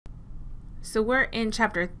So we're in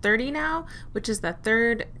chapter 30 now, which is the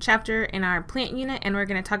third chapter in our plant unit, and we're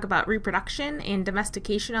going to talk about reproduction and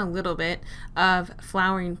domestication a little bit of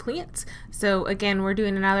flowering plants. So again, we're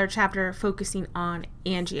doing another chapter focusing on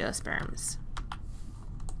angiosperms.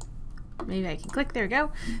 Maybe I can click, there we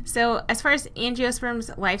go. So as far as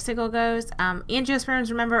angiosperms life cycle goes, angiosperms,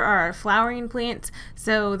 remember, are flowering plants,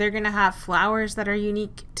 so they're going to have flowers that are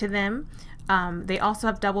unique to them. They also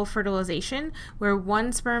have double fertilization, where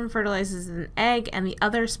one sperm fertilizes an egg and the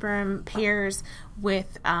other sperm pairs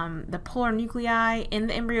with the polar nuclei in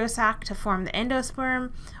the embryo sac to form the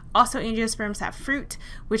endosperm. Also, angiosperms have fruit,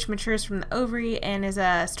 which matures from the ovary and is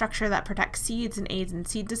a structure that protects seeds and aids in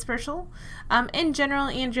seed dispersal. In general,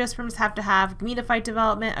 angiosperms have to have gametophyte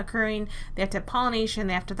development occurring, they have to have pollination,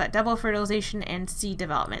 they have to have that double fertilization and seed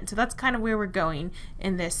development. So that's kind of where we're going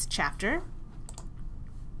in this chapter.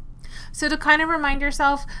 So to kind of remind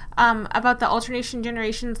yourself about the alternation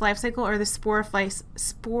generations life cycle, or the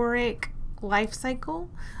sporic life cycle,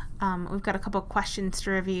 we've got a couple questions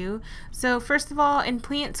to review. So first of all, in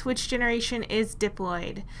plants, which generation is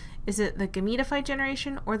diploid? Is it the gametophyte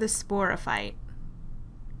generation or the sporophyte?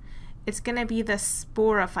 It's going to be the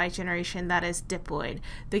sporophyte generation that is diploid.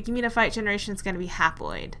 The gametophyte generation is going to be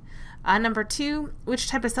haploid. Number 2, which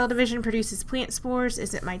type of cell division produces plant spores?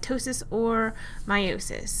 Is it mitosis or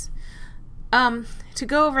meiosis? To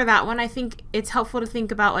go over that one, I think it's helpful to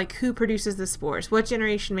think about like who produces the spores. What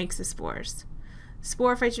generation makes the spores?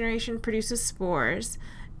 Sporophyte generation produces spores,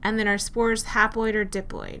 and then are spores haploid or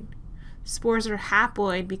diploid? Spores are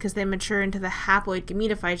haploid because they mature into the haploid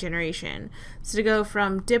gametophyte generation. So to go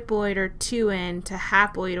from diploid or 2N to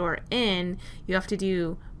haploid or N, you have to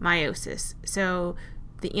do meiosis. So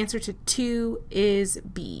the answer to 2 is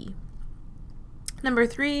B. Number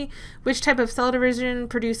 3, which type of cell division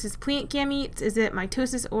produces plant gametes? Is it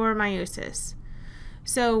mitosis or meiosis?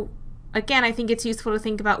 So again, I think it's useful to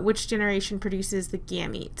think about which generation produces the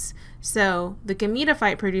gametes. So the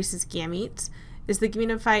gametophyte produces gametes. Is the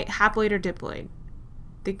gametophyte haploid or diploid?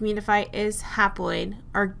 The gametophyte is haploid.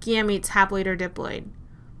 Are gametes haploid or diploid?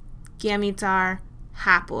 Gametes are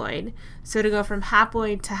haploid. So to go from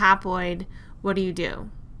haploid to haploid, what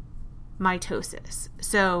do? Mitosis.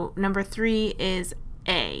 So number 3 is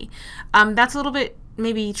A. That's a little bit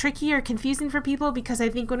maybe tricky or confusing for people, because I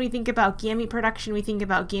think when we think about gamete production, we think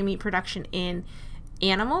about gamete production in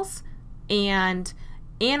animals, and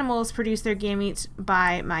animals produce their gametes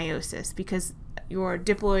by meiosis because your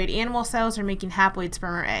diploid animal cells are making haploid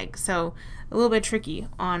sperm or egg. So a little bit tricky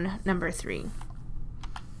on number 3.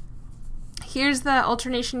 Here's the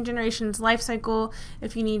alternation generations life cycle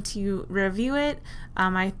if you need to review it.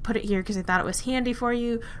 I put it here because I thought it was handy for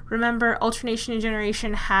you. Remember, alternation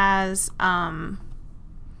generation has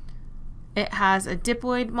it has a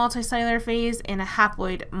diploid multicellular phase and a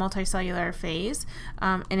haploid multicellular phase.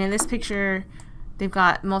 And in this picture, they've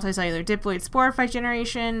got multicellular diploid sporophyte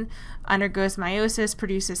generation, undergoes meiosis,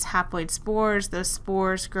 produces haploid spores. Those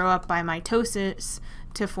spores grow up by mitosis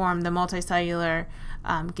to form the multicellular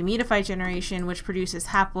gametophyte generation, which produces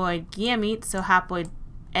haploid gametes, so haploid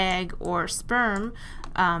egg or sperm.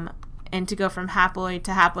 And to go from haploid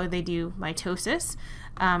to haploid, they do mitosis.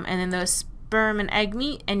 And then those sperm and egg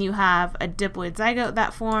meet, and you have a diploid zygote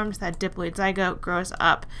that forms. That diploid zygote grows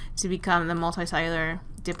up to become the multicellular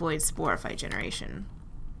diploid sporophyte generation.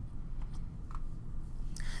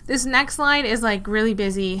 This next slide is like really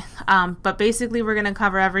busy, but basically we're going to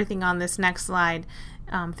cover everything on this next slide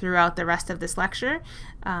throughout the rest of this lecture,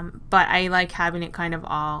 but I like having it kind of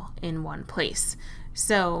all in one place.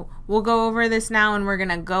 So we'll go over this now, and we're going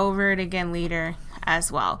to go over it again later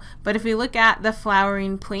as well. But if we look at the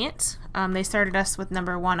flowering plant, they started us with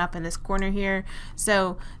number 1 up in this corner here.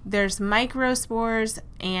 So there's microspores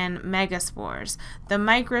and megaspores. The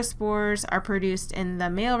microspores are produced in the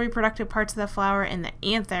male reproductive parts of the flower in the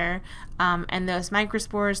anther, and those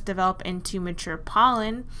microspores develop into mature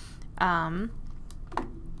pollen. And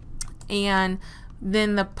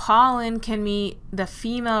then the pollen can meet the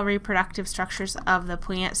female reproductive structures of the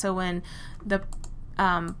plant. So when the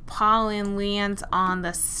pollen lands on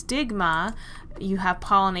the stigma, you have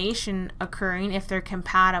pollination occurring if they're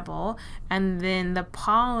compatible, and then the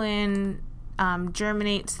pollen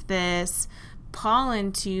germinates this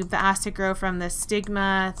pollen tube that has to grow from the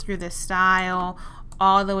stigma through the style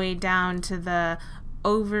all the way down to the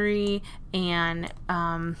ovary and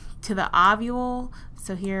to the ovule.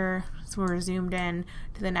 So here, so we're zoomed in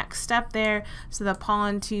to the next step there. So the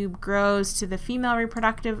pollen tube grows to the female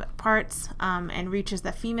reproductive parts and reaches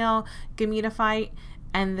the female gametophyte,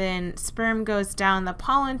 and then sperm goes down the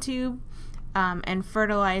pollen tube and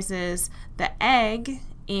fertilizes the egg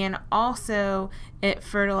and also it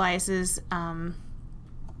fertilizes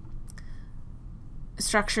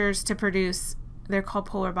structures to produce, they're called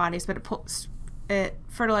polar bodies, but it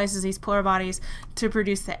fertilizes these polar bodies to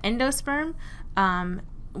produce the endosperm,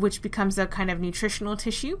 which becomes a kind of nutritional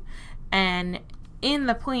tissue. And in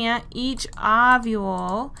the plant, each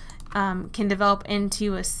ovule can develop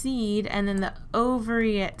into a seed, and then the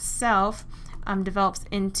ovary itself develops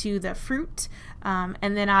into the fruit. And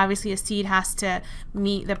then obviously a seed has to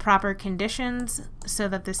meet the proper conditions so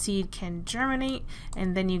that the seed can germinate,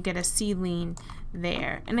 and then you get a seedling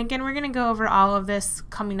there. And again, we're going to go over all of this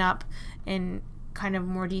coming up in kind of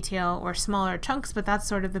more detail or smaller chunks, but that's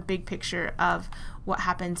sort of the big picture of what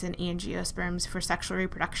happens in angiosperms for sexual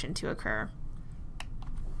reproduction to occur.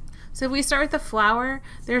 So if we start with the flower,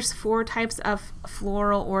 there's 4 types of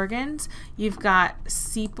floral organs. You've got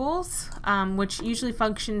sepals, which usually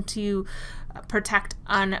function to protect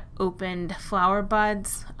unopened flower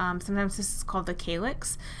buds. Sometimes this is called the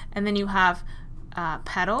calyx. And then you have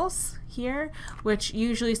petals here, which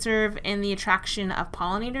usually serve in the attraction of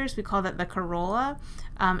pollinators. We call that the corolla.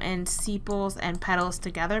 And sepals and petals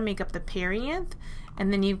together make up the perianth.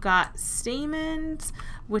 And then you've got stamens,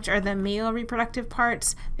 which are the male reproductive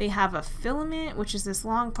parts. They have a filament, which is this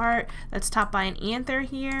long part that's topped by an anther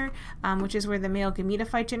here, which is where the male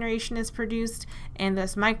gametophyte generation is produced, and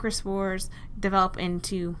those microspores develop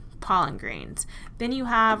into pollen grains. Then you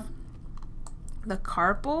have the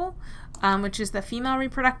carpel, which is the female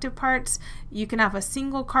reproductive parts. You can have a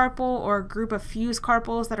single carpel or a group of fused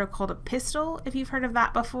carpels that are called a pistil, if you've heard of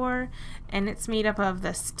that before. And it's made up of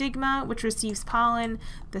the stigma, which receives pollen,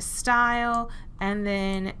 the style, and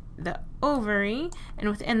then the ovary. And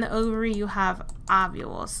within the ovary you have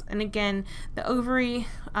ovules. And again, the ovary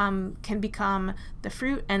can become the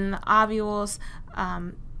fruit, and the ovules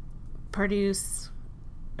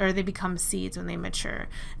they become seeds when they mature.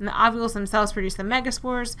 And the ovules themselves produce the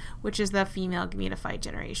megaspores, which is the female gametophyte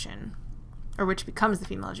generation, or which becomes the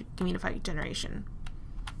female gametophyte generation.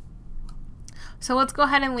 So let's go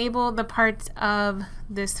ahead and label the parts of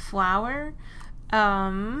this flower.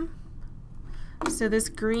 So this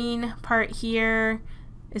green part here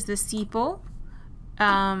is the sepal.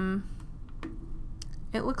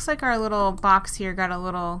 It looks like our little box here got a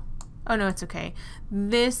little, oh no, it's okay.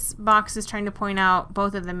 This box is trying to point out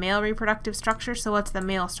both of the male reproductive structures. So what's the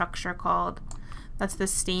male structure called? That's the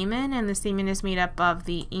stamen, and the stamen is made up of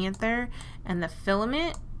the anther and the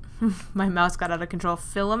filament. My mouse got out of control.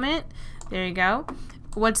 Filament. There you go.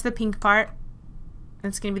 What's the pink part?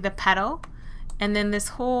 That's going to be the petal. And then this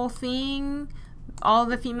whole thing, all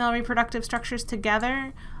the female reproductive structures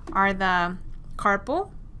together are the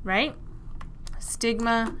carpel, right?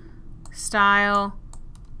 Stigma, style,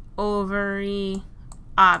 ovary,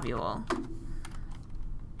 ovule.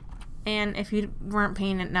 And if you weren't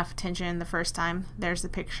paying enough attention the first time, there's a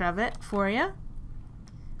picture of it for you.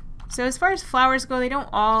 So as far as flowers go, they don't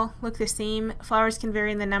all look the same. Flowers can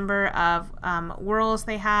vary in the number of whorls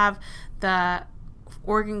they have, the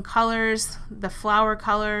organ colors, the flower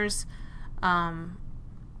colors,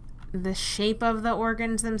 the shape of the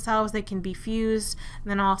organs themselves. They can be fused. And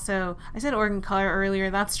then also, I said organ color earlier,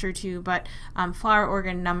 that's true too, but flower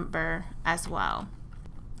organ number as well.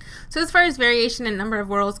 So as far as variation in number of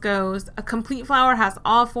whorls goes, a complete flower has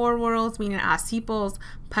all 4 whorls, meaning it has sepals,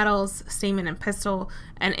 petals, stamen, and pistil.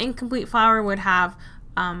 An incomplete flower would have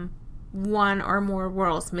 1 or more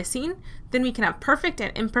whorls missing. Then we can have perfect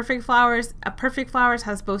and imperfect flowers. A perfect flower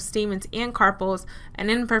has both stamens and carpels, and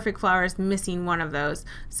imperfect flowers missing one of those.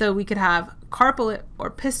 So we could have carpellate or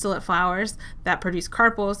pistillate flowers that produce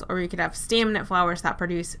carpels, or we could have staminate flowers that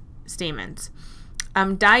produce stamens.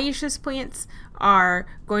 Dioecious plants are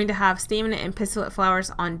going to have staminate and pistillate flowers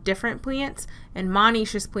on different plants, and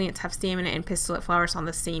monoecious plants have staminate and pistillate flowers on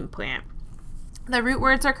the same plant. The root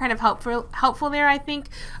words are kind of helpful there, I think.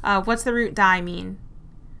 What's the root di mean?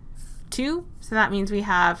 2, so that means we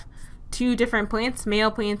have 2 different plants,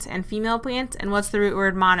 male plants and female plants. And what's the root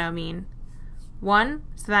word mono mean? 1,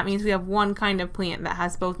 so that means we have one kind of plant that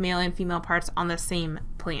has both male and female parts on the same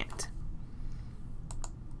plant.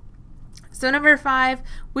 So number 5,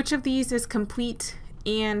 which of these is complete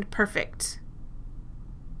and perfect?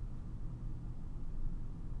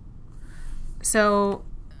 So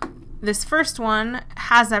this first one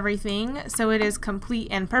has everything, so it is complete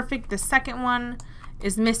and perfect. The second one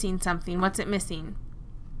is missing something. What's it missing?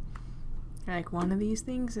 You're like, one of these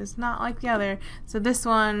things is not like the other. So this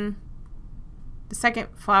one, the second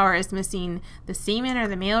flower, is missing the stamen or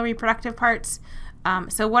the male reproductive parts.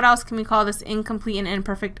 So what else can we call this incomplete and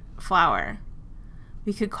imperfect flower?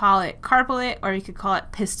 We could call it carpellate, or we could call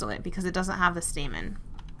it pistillate because it doesn't have the stamen.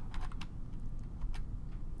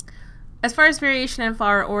 As far as variation in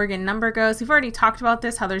flower organ number goes, we've already talked about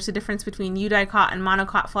this, how there's a difference between eudicot and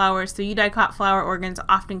monocot flowers. So eudicot flower organs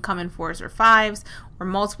often come in 4s or 5s, or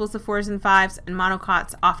multiples of 4s and 5s, and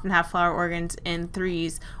monocots often have flower organs in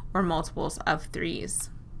 3s or multiples of 3s.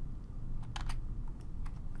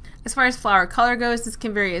 As far as flower color goes, this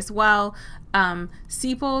can vary as well.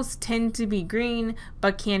 Sepals tend to be green,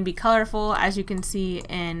 but can be colorful, as you can see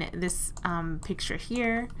in this picture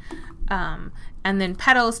here. And then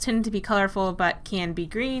petals tend to be colorful, but can be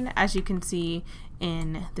green, as you can see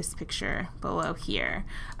in this picture below here.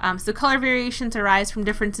 So color variations arise from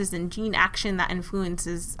differences in gene action that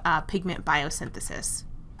influences pigment biosynthesis.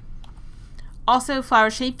 Also,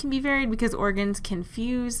 flower shape can be varied because organs can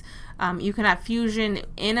fuse. You can have fusion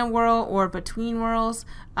in a whorl or between whorls.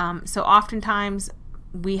 So oftentimes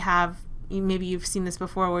we have, maybe you've seen this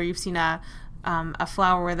before, where you've seen a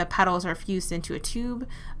flower where the petals are fused into a tube,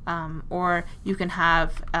 or you can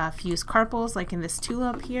have fused carpels like in this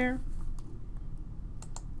tulip here.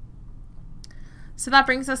 So that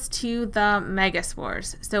brings us to the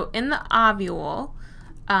megaspores. So in the ovule,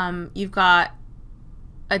 you've got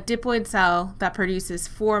a diploid cell that produces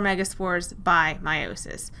 4 megaspores by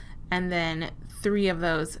meiosis, and then 3 of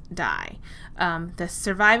those die. The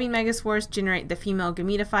surviving megaspores generate the female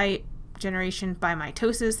gametophyte generation by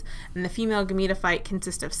mitosis, and the female gametophyte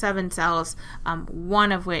consists of 7 cells,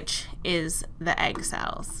 one of which is the egg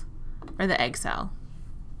cells, or the egg cell.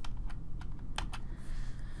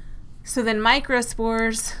 So then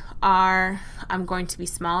microspores are going to be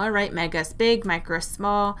smaller, right? Mega is big, micro is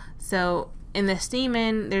small. So in the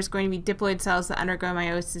stamen, there's going to be diploid cells that undergo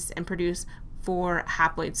meiosis and produce 4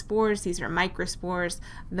 haploid spores. These are microspores.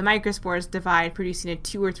 The microspores divide, producing a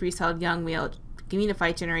 2 or 3-celled young male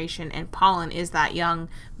gametophyte generation, and pollen is that young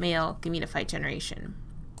male gametophyte generation.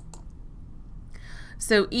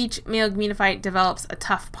 So each male gametophyte develops a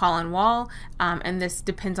tough pollen wall, and this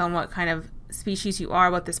depends on what kind of species you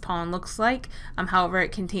are, what this pollen looks like. However,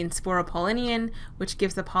 it contains sporopollenin, which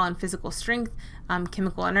gives the pollen physical strength,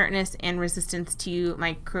 chemical inertness, and resistance to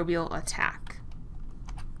microbial attack.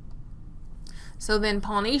 So then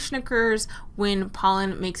pollination occurs when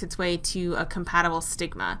pollen makes its way to a compatible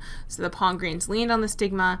stigma. So the pollen grains land on the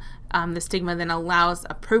stigma then allows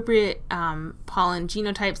appropriate pollen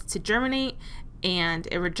genotypes to germinate, and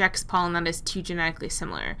it rejects pollen that is too genetically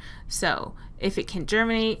similar. So if it can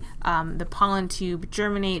germinate, the pollen tube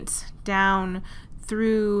germinates down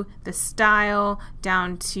through the style,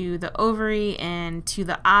 down to the ovary and to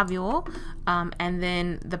the ovule, and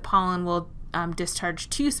then the pollen will discharge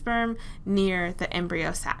to sperm near the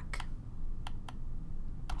embryo sac.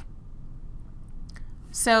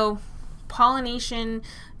 So pollination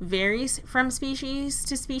varies from species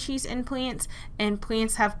to species in plants, and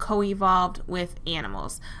plants have co-evolved with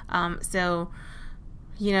animals. So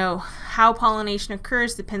you know, how pollination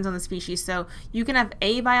occurs depends on the species. So you can have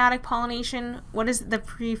abiotic pollination. What does the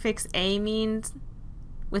prefix a mean?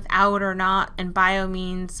 Without or not, and bio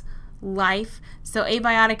means life. So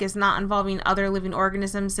abiotic is not involving other living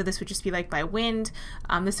organisms, so this would just be like by wind.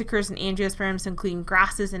 This occurs in angiosperms, including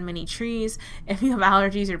grasses and many trees. If you have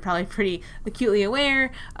allergies, you're probably pretty acutely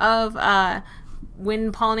aware of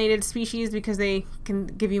wind-pollinated species because they can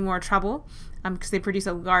give you more trouble because they produce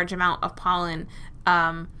a large amount of pollen,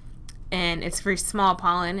 and it's very small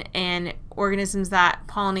pollen, and organisms that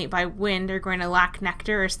pollinate by wind are going to lack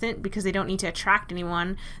nectar or scent because they don't need to attract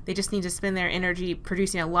anyone. They just need to spend their energy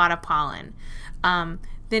producing a lot of pollen.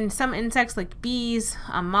 Then some insects like bees,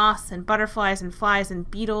 moths, and butterflies, and flies, and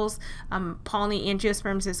beetles pollinate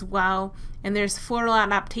angiosperms as well. And there's floral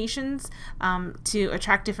adaptations to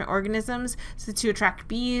attract different organisms. So to attract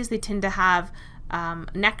bees, they tend to have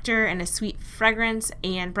nectar and a sweet fragrance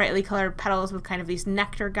and brightly colored petals with kind of these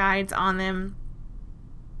nectar guides on them.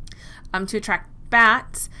 To attract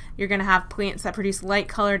bats, you're going to have plants that produce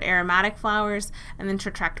light-colored aromatic flowers, and then to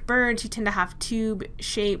attract birds, you tend to have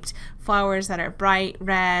tube-shaped flowers that are bright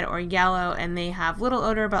red or yellow, and they have little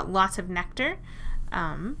odor but lots of nectar.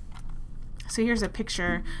 So here's a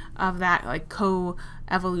picture of that, like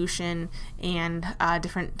co-evolution and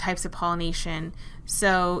different types of pollination.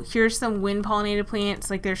 So here's some wind-pollinated plants,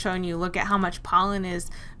 like they're showing you. Look at how much pollen is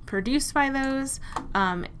produced by those.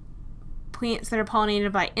 Plants that are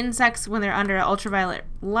pollinated by insects, when they're under ultraviolet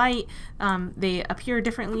light, they appear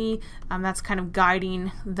differently. That's kind of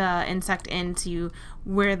guiding the insect into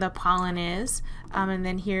where the pollen is. And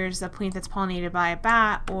then here's a plant that's pollinated by a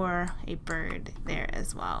bat or a bird there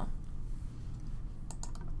as well.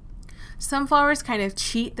 Some flowers kind of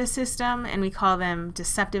cheat the system, and we call them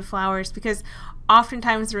deceptive flowers because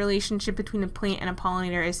oftentimes the relationship between a plant and a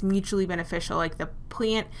pollinator is mutually beneficial. Like the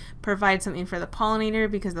plant provides something for the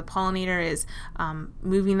pollinator because the pollinator is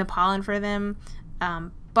moving the pollen for them.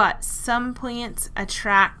 But some plants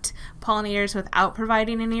attract pollinators without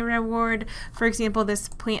providing any reward. For example, this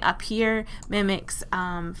plant up here mimics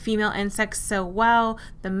female insects so well.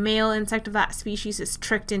 The male insect of that species is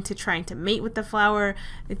tricked into trying to mate with the flower.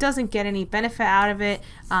 It doesn't get any benefit out of it,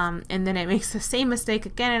 and then it makes the same mistake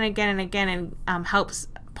again and again and again, and helps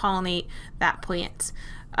pollinate that plant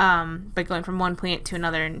by going from one plant to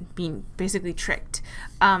another and being basically tricked.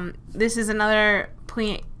 This is another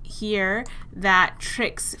plant here that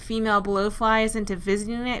tricks female blowflies into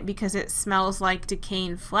visiting it because it smells like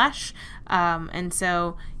decaying flesh, and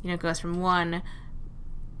so it goes from one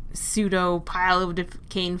pseudo pile of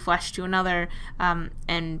decaying flesh to another,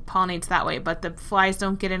 and pollinates that way, but the flies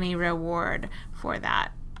don't get any reward for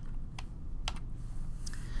that.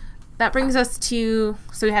 That brings us to,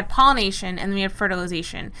 so we had pollination and then we had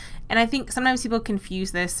fertilization. And I think sometimes people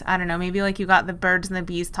confuse this. I don't know, maybe like you got the birds and the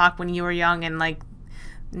bees talk when you were young and like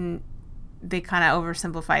they kind of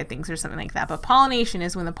oversimplified things or something like that. But pollination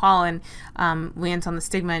is when the pollen lands on the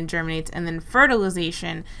stigma and germinates, and then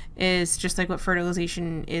fertilization is just like what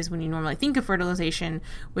fertilization is when you normally think of fertilization,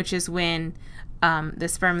 which is when the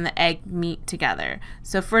sperm and the egg meet together.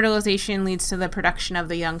 So fertilization leads to the production of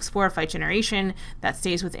the young sporophyte generation that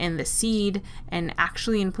stays within the seed, and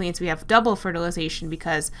actually in plants we have double fertilization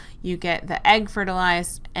because you get the egg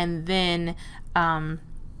fertilized and then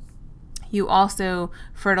you also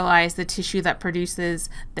fertilize the tissue that produces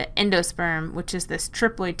the endosperm, which is this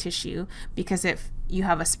triploid tissue, because if you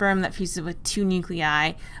have a sperm that fuses with two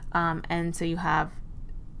nuclei, and so you have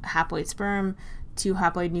haploid sperm, two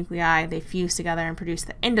haploid nuclei, they fuse together and produce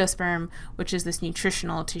the endosperm, which is this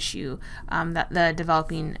nutritional tissue that the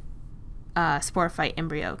developing sporophyte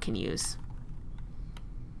embryo can use.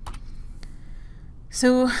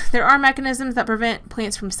 So there are mechanisms that prevent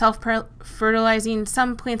plants from self-fertilizing.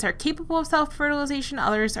 Some plants are capable of self-fertilization,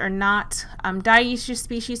 others are not. Dioecious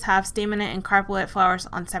species have staminate and carpellate flowers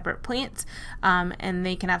on separate plants, and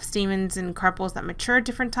they can have stamens and carpels that mature at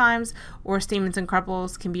different times, or stamens and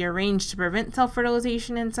carpels can be arranged to prevent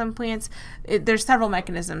self-fertilization in some plants. There's several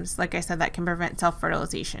mechanisms, like I said, that can prevent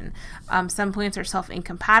self-fertilization. Some plants are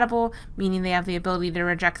self-incompatible, meaning they have the ability to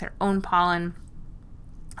reject their own pollen.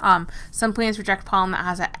 Some plants reject pollen that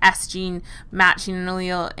has an S gene matching an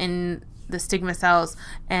allele in the stigma cells,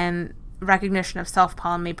 and recognition of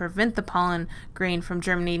self-pollen may prevent the pollen grain from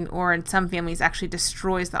germinating, or in some families actually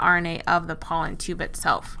destroys the RNA of the pollen tube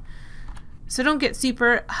itself. So don't get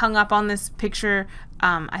super hung up on this picture.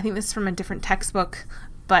 I think this is from a different textbook,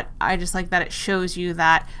 but I just like that it shows you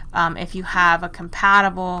that if you have a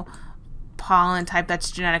compatible pollen type that's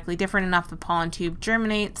genetically different enough, the pollen tube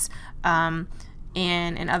germinates,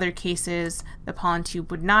 and in other cases the pollen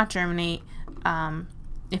tube would not germinate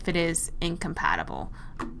if it is incompatible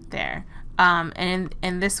there. And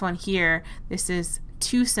in this one here, this is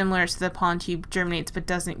too similar, so the pollen tube germinates but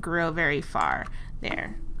doesn't grow very far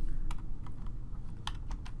there.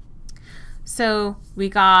 So we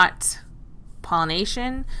got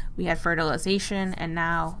pollination, we had fertilization, and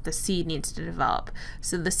now the seed needs to develop.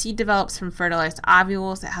 So the seed develops from fertilized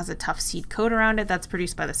ovules. It has a tough seed coat around it that's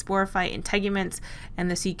produced by the sporophyte integuments, and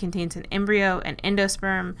the seed contains an embryo and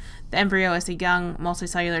endosperm. The embryo is a young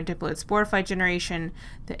multicellular diploid sporophyte generation.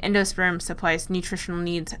 The endosperm supplies nutritional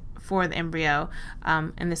needs for the embryo,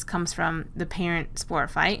 and this comes from the parent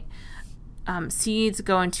sporophyte. Seeds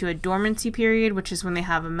go into a dormancy period, which is when they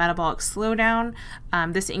have a metabolic slowdown.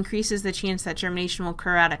 This increases the chance that germination will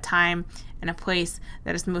occur at a time and a place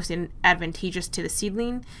that is most advantageous to the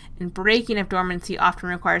seedling. And breaking of dormancy often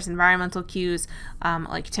requires environmental cues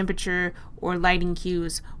like temperature or lighting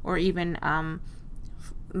cues, or even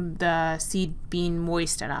the seed being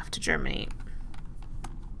moist enough to germinate.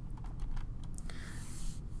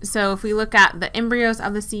 So if we look at the embryos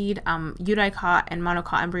of the seed, eudicot and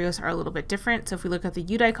monocot embryos are a little bit different. So if we look at the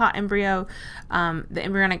eudicot embryo, the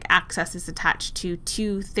embryonic axis is attached to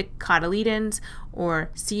two thick cotyledons or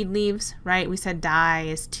seed leaves, right? We said di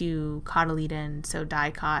is two cotyledons, so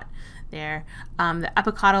dicot there. The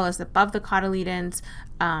epicotyl is above the cotyledons,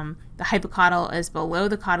 the hypocotyl is below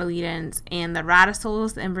the cotyledons, and the radicule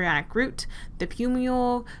is the embryonic root. The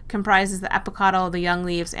plumule comprises the epicotyl, the young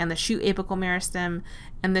leaves, and the shoot apical meristem.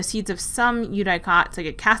 And the seeds of some eudicots, like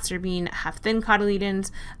a castor bean, have thin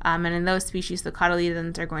cotyledons, and in those species the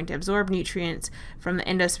cotyledons are going to absorb nutrients from the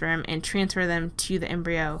endosperm and transfer them to the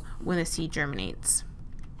embryo when the seed germinates.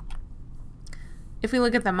 If we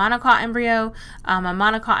look at the monocot embryo, a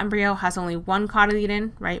monocot embryo has only one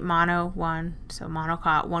cotyledon, right? Mono, one, so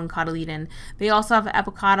monocot, one cotyledon. They also have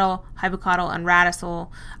epicotyl, hypocotyl, and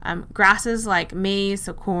radicle. Grasses like maize,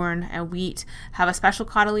 so corn, and wheat have a special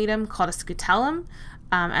cotyledon called a scutellum,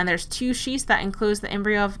 and there's two sheaths that enclose the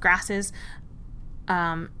embryo of grasses,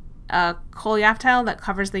 a coleoptile that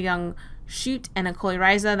covers the young shoot, and a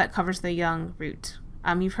coleorhiza that covers the young root.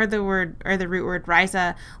 You've heard the word or the root word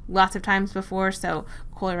rhiza lots of times before, so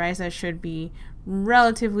coleorhiza should be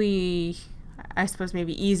relatively, I suppose,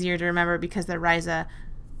 maybe easier to remember because the rhiza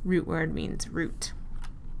root word means root.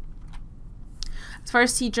 As far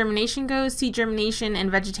as seed germination goes, seed germination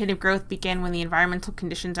and vegetative growth begin when the environmental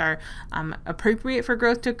conditions are appropriate for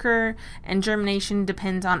growth to occur, and germination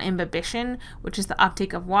depends on imbibition, which is the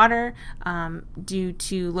uptake of water due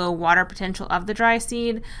to low water potential of the dry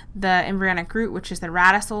seed. The embryonic root, which is the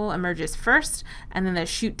radicle, emerges first, and then the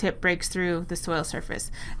shoot tip breaks through the soil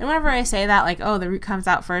surface. And whenever I say that, like, oh, the root comes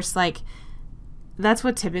out first, like, that's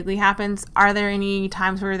what typically happens. Are there any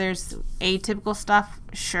times where there's atypical stuff?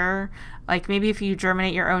 Sure. Like maybe if you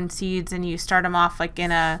germinate your own seeds and you start them off like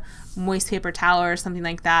in a moist paper towel or something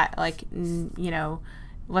like that, like, you know,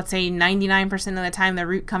 let's say 99% of the time the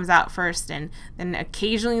root comes out first, and then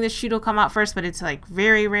occasionally the shoot will come out first, but it's like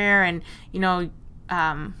very rare, and, you know,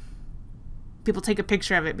 people take a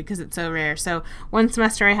picture of it because it's so rare. So one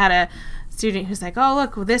semester I had a student who's like, oh,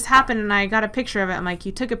 look, well, this happened and I got a picture of it. I'm like,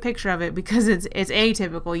 you took a picture of it because it's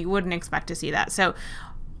atypical. You wouldn't expect to see that. So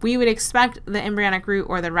we would expect the embryonic root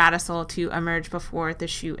or the radicle to emerge before the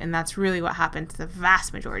shoot, and that's really what happens the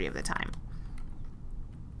vast majority of the time.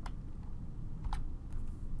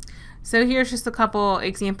 So here's just a couple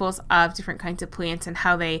examples of different kinds of plants and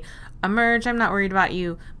how they emerge. I'm not worried about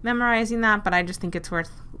you memorizing that, but I just think it's worth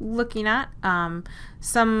looking at.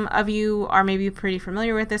 Some of you are maybe pretty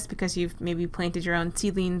familiar with this because you've maybe planted your own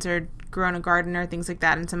seedlings or grown a garden or things like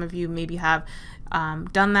that, and some of you maybe have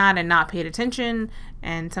done that and not paid attention,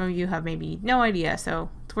 and some of you have maybe no idea. So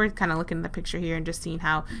it's worth kind of looking at the picture here and just seeing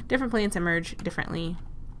how different plants emerge differently.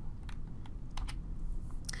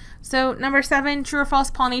 So number 7, true or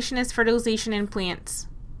false, pollination is fertilization in plants.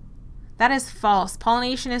 That is false.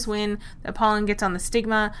 Pollination is when the pollen gets on the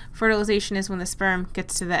stigma. Fertilization is when the sperm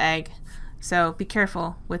gets to the egg. So be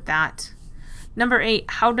careful with that. Number 8,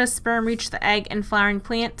 how does sperm reach the egg in flowering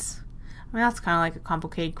plants? I mean, that's kind of like a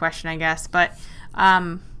complicated question, I guess, but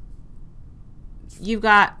you've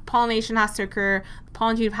got pollination has to occur, the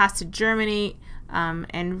pollen tube has to germinate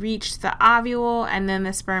and reach the ovule, and then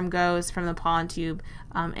the sperm goes from the pollen tube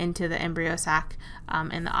into the embryo sac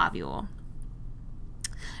in the ovule.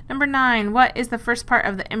 Number 9, what is the first part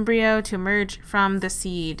of the embryo to emerge from the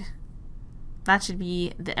seed? That should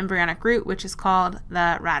be the embryonic root, which is called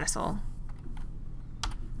the radicle.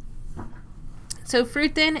 So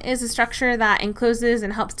fruit then is a structure that encloses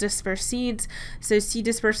and helps disperse seeds. So seed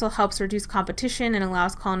dispersal helps reduce competition and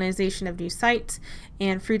allows colonization of new sites.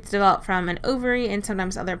 And fruits develop from an ovary and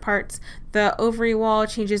sometimes other parts. The ovary wall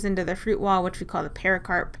changes into the fruit wall, which we call the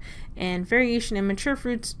pericarp. And variation in mature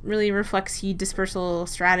fruits really reflects seed dispersal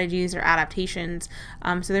strategies or adaptations.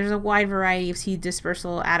 So there's a wide variety of seed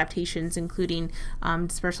dispersal adaptations, including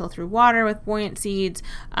dispersal through water with buoyant seeds,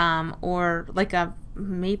 or like a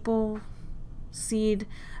maple seed.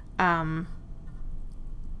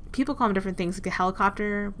 People call them different things, like a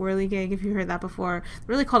helicopter whirligig, if you heard that before.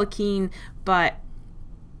 They're really called a keen, but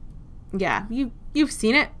yeah, you've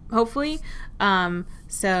seen it, hopefully.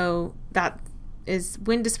 So that is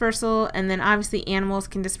wind dispersal, and then obviously animals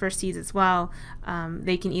can disperse seeds as well.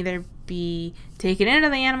 They can either be taken into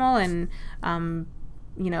the animal and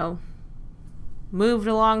you know, moved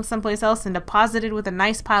along someplace else and deposited with a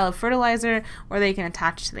nice pile of fertilizer, or they can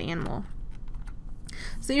attach to the animal.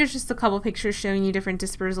 So here's just a couple pictures showing you different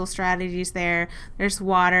dispersal strategies there. There's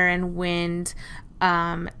water and wind,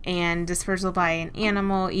 and dispersal by an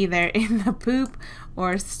animal, either in the poop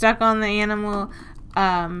or stuck on the animal.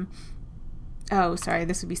 Oh, sorry,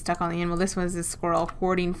 this would be stuck on the animal. This was a squirrel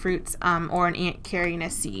hoarding fruits, or an ant carrying a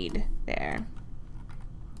seed there.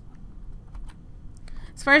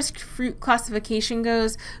 As far as fruit classification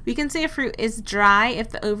goes, we can say a fruit is dry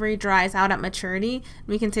if the ovary dries out at maturity.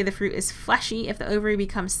 We can say the fruit is fleshy if the ovary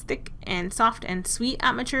becomes thick and soft and sweet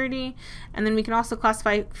at maturity. And then we can also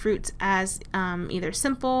classify fruits as either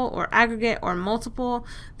simple or aggregate or multiple.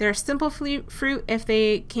 They're simple fruit if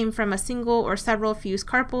they came from a single or several fused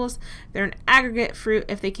carpels. They're an aggregate fruit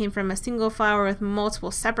if they came from a single flower with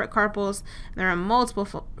multiple separate carpels. And they're a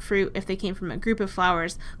multiple fruit if they came from a group of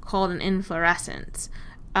flowers called an inflorescence.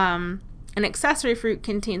 An accessory fruit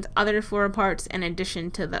contains other floral parts in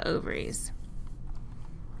addition to the ovaries.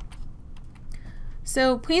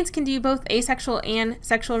 So plants can do both asexual and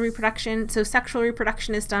sexual reproduction. So sexual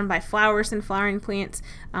reproduction is done by flowers and flowering plants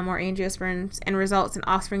or angiosperms and results in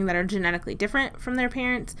offspring that are genetically different from their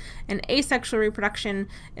parents. And asexual reproduction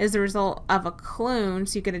is the result of a clone,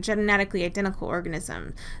 so you get a genetically identical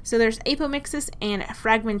organism. So there's apomixis and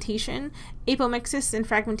fragmentation. Apomixis and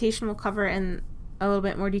fragmentation we'll cover in a little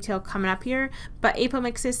bit more detail coming up here, but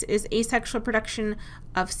apomixis is asexual production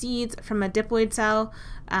of seeds from a diploid cell,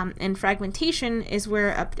 and fragmentation is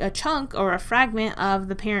where a chunk or a fragment of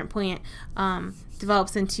the parent plant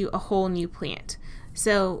develops into a whole new plant.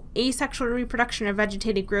 So asexual reproduction or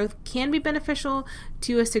vegetative growth can be beneficial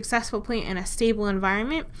to a successful plant in a stable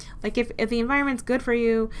environment. Like if the environment's good for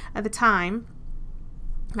you at the time,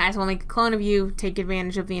 might as well make a clone of you, take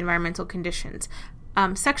advantage of the environmental conditions.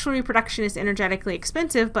 Sexual reproduction is energetically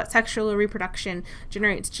expensive, but sexual reproduction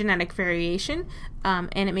generates genetic variation,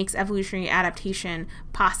 and it makes evolutionary adaptation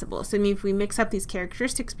possible. So if we mix up these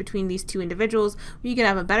characteristics between these two individuals, we could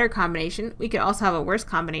have a better combination. We could also have a worse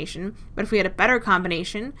combination, but if we had a better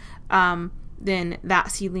combination, then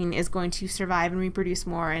that seedling is going to survive and reproduce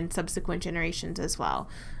more in subsequent generations as well.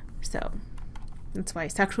 So that's why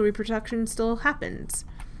sexual reproduction still happens.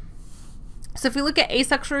 So if we look at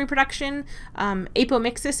asexual reproduction,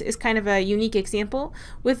 apomixis is kind of a unique example.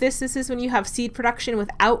 With this is when you have seed production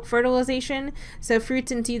without fertilization. So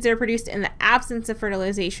fruits and seeds are produced in the absence of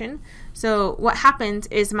fertilization. So what happens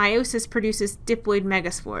is meiosis produces diploid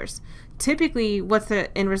megaspores. Typically, what's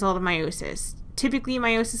the end result of meiosis? Typically,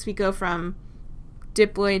 meiosis, we go from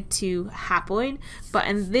diploid to haploid, but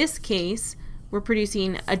in this case, we're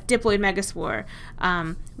producing a diploid megaspore,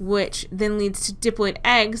 which then leads to diploid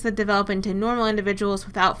eggs that develop into normal individuals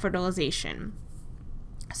without fertilization.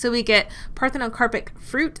 So we get parthenocarpic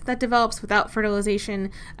fruit that develops without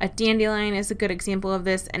fertilization. A dandelion is a good example of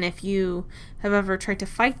this, and if you have ever tried to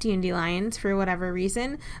fight dandelions for whatever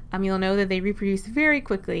reason, you'll know that they reproduce very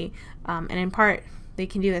quickly, and in part they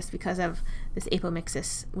can do this because of this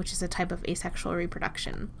apomixis, which is a type of asexual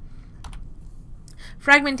reproduction.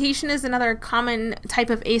 Fragmentation is another common type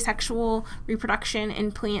of asexual reproduction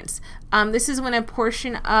in plants. This is when a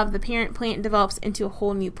portion of the parent plant develops into a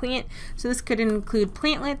whole new plant. So this could include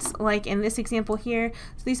plantlets, like in this example here.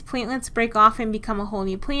 So these plantlets break off and become a whole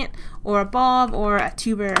new plant, or a bulb, or a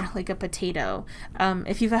tuber, like a potato.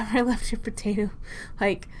 If you've ever left your potato,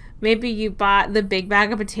 like maybe you bought the big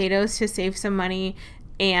bag of potatoes to save some money,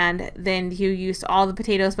 and then you used all the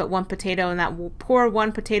potatoes but one potato, and that poor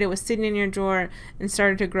one potato was sitting in your drawer and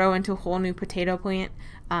started to grow into a whole new potato plant.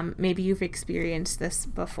 Maybe you've experienced this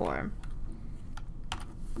before.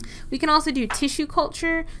 We can also do tissue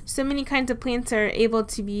culture. So many kinds of plants are able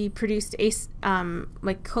to be produced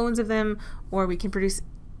like clones of them, or we can produce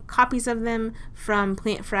copies of them from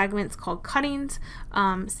plant fragments called cuttings.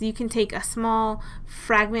 So you can take a small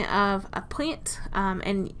fragment of a plant,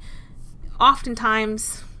 and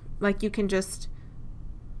oftentimes, like, you can just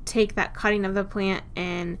take that cutting of the plant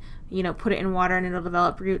and, you know, put it in water and it'll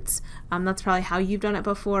develop roots. That's probably how you've done it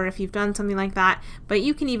before if you've done something like that. But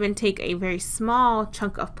you can even take a very small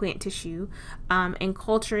chunk of plant tissue and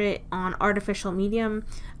culture it on artificial medium,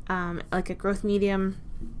 like a growth medium,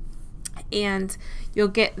 and you'll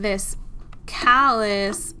get this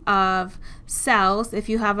callus of cells if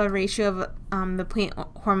you have a ratio of the plant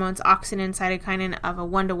hormones auxin and cytokinin of a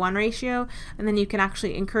 1-to-1 ratio, and then you can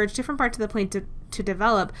actually encourage different parts of the plant to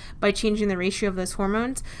develop by changing the ratio of those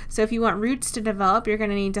hormones. So if you want roots to develop, you're going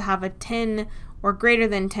to need to have a 10 or greater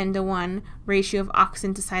than 10-to-1 ratio of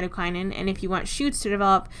auxin to cytokinin, and if you want shoots to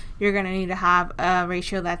develop, you're going to need to have a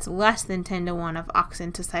ratio that's less than 10-to-1 of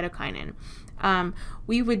auxin to cytokinin.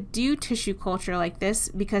 We would do tissue culture like this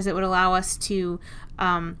because it would allow us to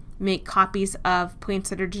make copies of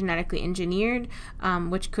plants that are genetically engineered,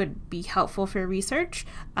 which could be helpful for research.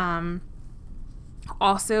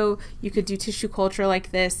 Also, you could do tissue culture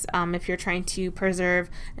like this if you're trying to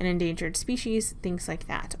preserve an endangered species, things like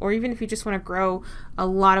that. Or even if you just want to grow a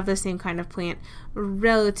lot of the same kind of plant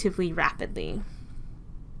relatively rapidly.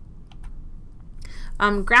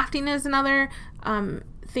 Grafting is another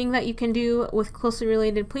thing that you can do with closely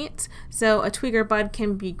related plants. So a twig or bud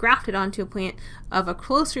can be grafted onto a plant of a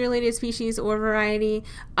closely related species or variety.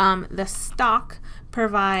 The stalk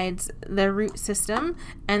provides the root system,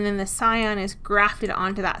 and then the scion is grafted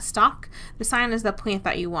onto that stalk. The scion is the plant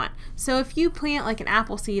that you want. So if you plant like an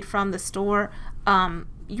apple seed from the store,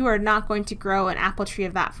 you are not going to grow an apple tree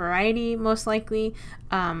of that variety, most likely.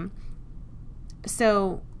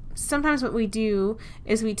 So sometimes what we do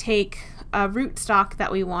is we take a root stock that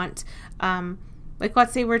we want, Like,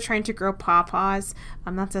 let's say we're trying to grow pawpaws.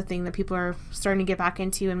 That's a thing that people are starting to get back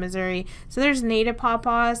into in Missouri. So there's native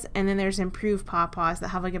pawpaws, and then there's improved pawpaws that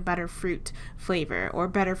have like a better fruit flavor or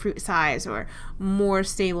better fruit size or more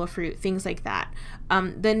stable fruit, things like that.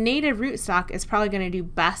 The native rootstock is probably going to do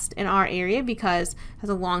best in our area because it has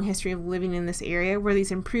a long history of living in this area, where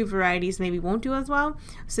these improved varieties maybe won't do as well.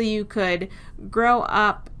 So you could grow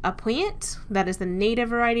up a plant that is the native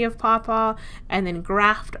variety of pawpaw and then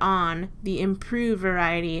graft on the improved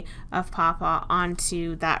variety of pawpaw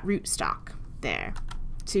onto that rootstock there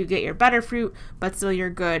to get your better fruit, but still your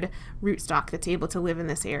good rootstock that's able to live in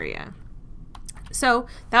this area. So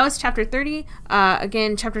that was chapter 30.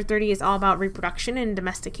 Again, chapter 30 is all about reproduction and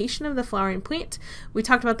domestication of the flowering plant. We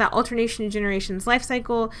talked about that alternation of generations life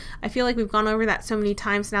cycle. I feel like we've gone over that so many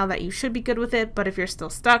times now that you should be good with it, but if you're still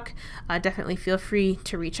stuck, definitely feel free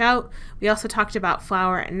to reach out. We also talked about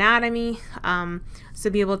flower anatomy, so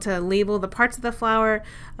be able to label the parts of the flower,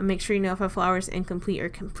 make sure you know if a flower is incomplete or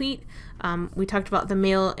complete. We talked about the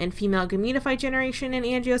male and female gametophyte generation in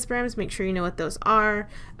angiosperms. Make sure you know what those are.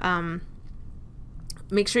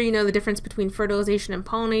 Make sure you know the difference between fertilization and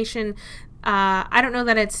pollination. I don't know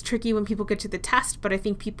that it's tricky when people get to the test, but I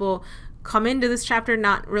think people come into this chapter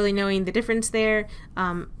not really knowing the difference there.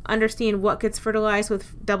 Understand what gets fertilized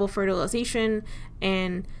with double fertilization,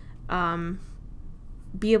 and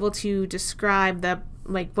be able to describe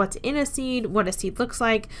what's in a seed, what a seed looks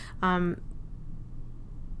like.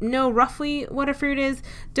 Know roughly what a fruit is.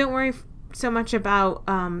 Don't worry so much about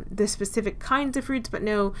the specific kinds of fruits, but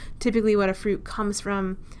know typically what a fruit comes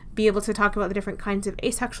from. Be able to talk about the different kinds of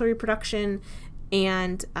asexual reproduction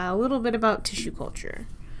and a little bit about tissue culture.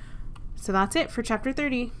 So that's it for chapter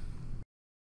 30.